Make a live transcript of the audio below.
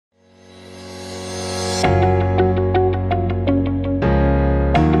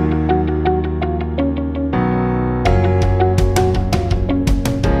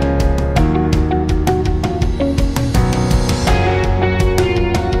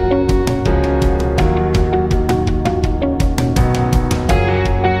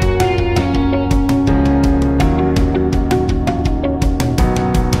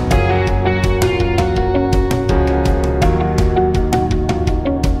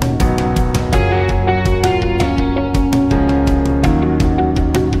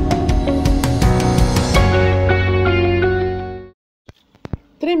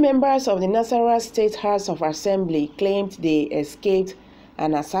Members of the Nasarawa State House of Assembly claimed they escaped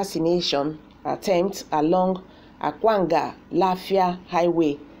an assassination attempt along Akwanga Lafia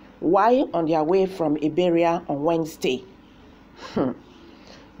Highway while on their way from Iberia on Wednesday.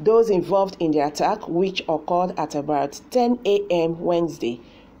 Those involved in the attack, which occurred at about 10 a.m. Wednesday,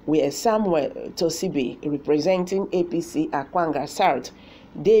 were Samuel Tosibe, representing APC Akwanga South,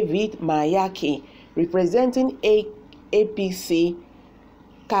 David Mayaki, representing APC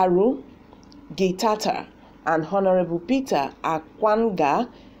Karu Gitata, and Honorable Peter Akwanga,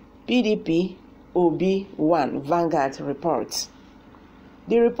 PDP OB1, Vanguard reports.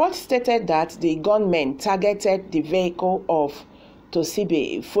 The report stated that the gunmen targeted the vehicle of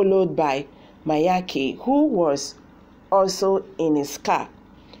Tosibe, followed by Mayaki, who was also in his car.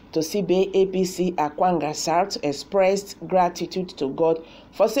 Tosibe, APC Akwanga South, expressed gratitude to God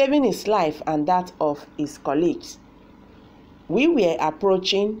for saving his life and that of his colleagues. We were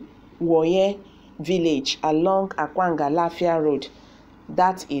approaching Woye village along Akwanga Lafia Road,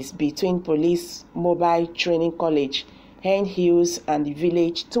 that is between Police Mobile Training College, Hen Hills, and the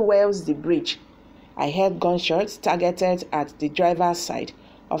village towards the bridge. I heard gunshots targeted at the driver's side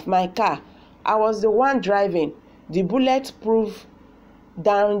of my car. I was the one driving. The bullet proved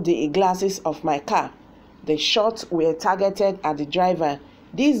down the glasses of my car. The shots were targeted at the driver.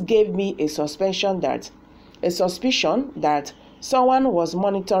 This gave me a suspicion that someone was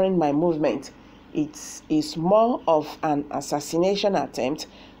monitoring my movement. It is more of an assassination attempt.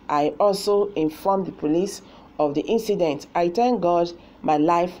 I also informed the police of the incident. I thank God my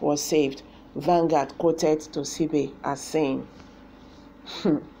life was saved, Vanguard quoted Tosibe as saying.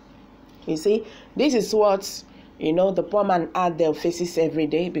 You see, this is what, the poor man out there faces every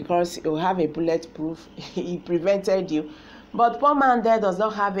day, because you have a bulletproof, he prevented you. But poor man there does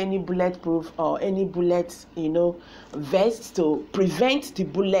not have any bulletproof or any bullet, vest to prevent the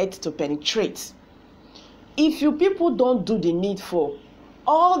bullet to penetrate. If you people don't do the needful,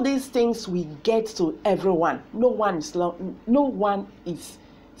 all these things will get to everyone. No one is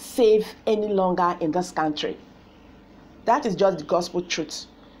safe any longer in this country. That is just the gospel truth.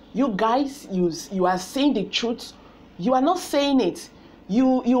 You guys, you are saying the truth. You are not saying it.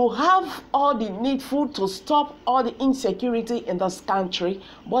 You have all the needful to stop all the insecurity in this country,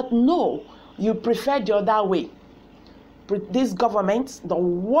 but no, you prefer the other way. This government, the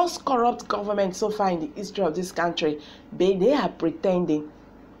worst corrupt government so far in the history of this country, they are pretending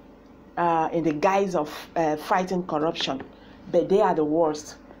in the guise of fighting corruption, but they are the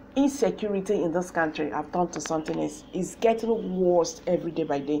worst. Insecurity in this country have turned to something else. It's getting worse every day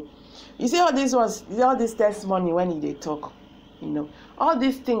by day. You see all this testimony when they talk, all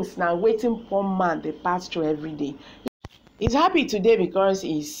these things now waiting for man they pass through every day. He's happy today because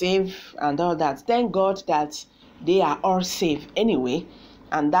he's safe and all that. Thank God that they are all safe anyway,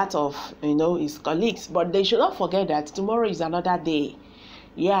 and that of his colleagues. But they should not forget that tomorrow is another day.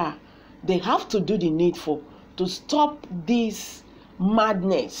 Yeah, they have to do the needful to stop this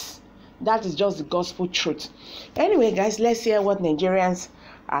madness. That is just the gospel truth. Anyway, guys, let's hear what Nigerians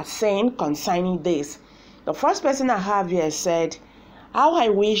are saying concerning this. The first person I have here said, how I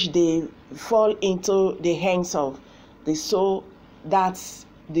wish they fall into the hands of the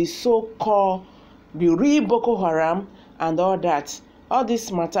so-called the real Boko Haram and all that. All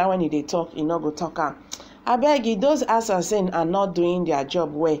this matter when they talk, go talk. I beg you, those assassins are not doing their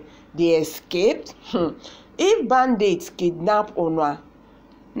job well. They escaped. If bandits kidnap Una,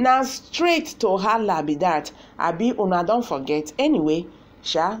 now straight to Hala be that. Abi Una don't forget. Anyway,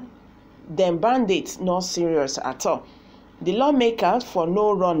 them bandits not serious at all. The lawmakers for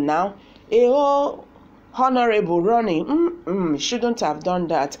no run now. Honorable running, shouldn't have done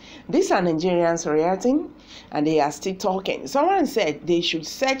that. These are Nigerians reacting, and they are still talking. Someone said they should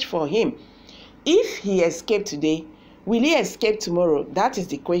search for him. If he escaped today, will he escape tomorrow? That is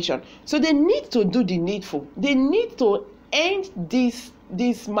the question. So they need to do the needful. They need to end this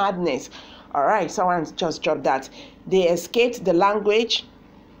madness. All right, someone just dropped that. They escaped the language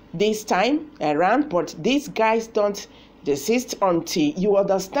this time around, but these guys don't desist until you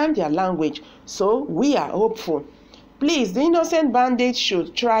understand their language. So we are hopeful. Please, the innocent bandits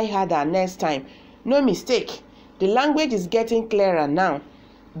should try harder next time. No mistake. The language is getting clearer now.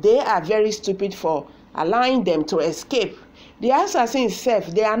 They are very stupid for allowing them to escape. The assassins self,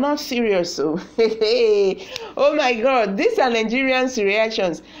 they are not serious. So, oh my God, these are Nigerians'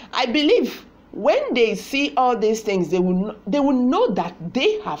 reactions. I believe when they see all these things, they will know that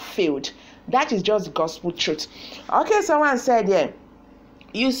they have failed. That is just gospel truth. Okay, someone said here,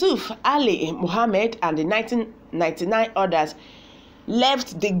 Yusuf, Ali, Muhammad, and the 1999 others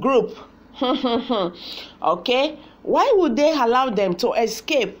left the group. Okay, why would they allow them to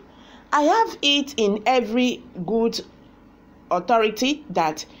escape? I have it in every good authority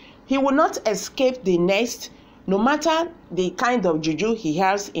that he will not escape the nest, no matter the kind of juju he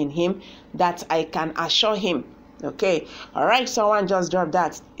has in him, that I can assure him. Okay, all right, someone just dropped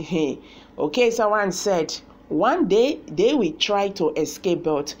that. Okay, someone said one day they will try to escape,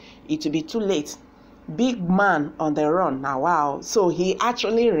 but it will be too late. Big man on the run. Now, wow, so he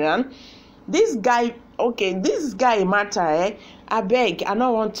actually ran. This guy, okay, this guy matter, I beg, I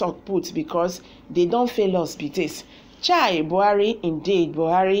don't want to talk put because they don't fail us with this. Chai Buhari, indeed,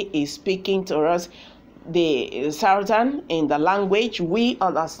 Buhari is speaking to us the Southern in the language we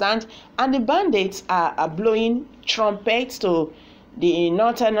understand, and the bandits are blowing trumpets to the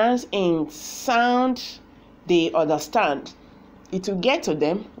Northerners in sound they understand. It will get to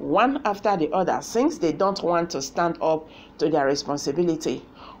them one after the other since they don't want to stand up to their responsibility.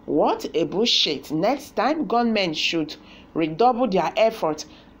 What a bullshit. Next time, government should redouble their effort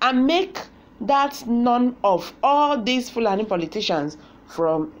and make that none of all these Fulani politicians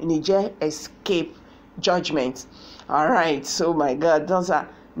from Niger escape judgment. All right, so my God, those are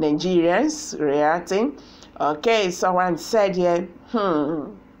Nigerians reacting. Okay, someone said here,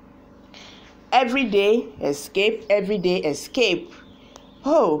 every day escape, every day escape.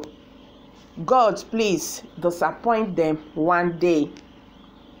 Oh, God, please disappoint them one day.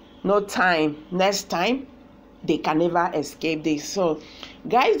 No time. Next time, they can never escape this. So,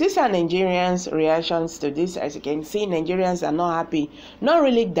 guys, these are Nigerians' reactions to this. As you can see, Nigerians are not happy. Not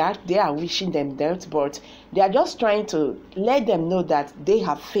really that they are wishing them death, but they are just trying to let them know that they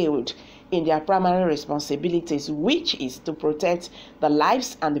have failed in their primary responsibilities, which is to protect the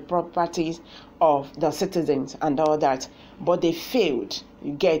lives and the properties of the citizens and all that. But they failed.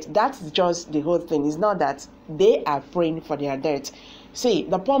 You get, that's just the whole thing. It's not that they are praying for their death. See,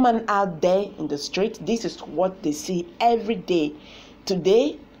 the poor man out there in the street, this is what they see every day.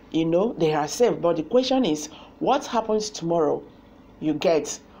 Today, they are safe. But the question is, what happens tomorrow? You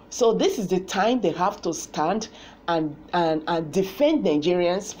get. So this is the time they have to stand and defend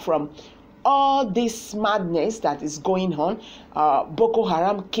Nigerians from all this madness that is going on. Boko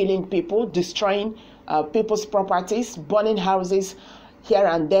Haram killing people, destroying people's properties, burning houses here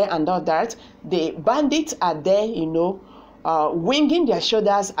and there and all that. The bandits are there, winging their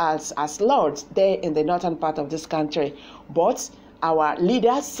shoulders as lords there in the northern part of this country. But our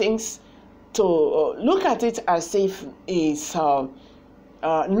leader seems to look at it as if it's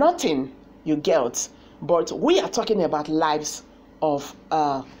nothing, you get. But we are talking about lives of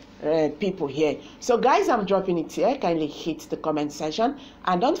people here. So guys, I'm dropping it here. Kindly hit the comment section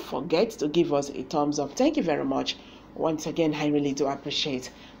and don't forget to give us a thumbs up. Thank you very much. Once again, I really do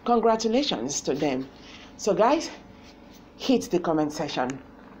appreciate. Congratulations to them. So guys, hit the comment section.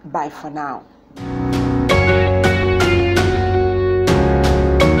 Bye for now.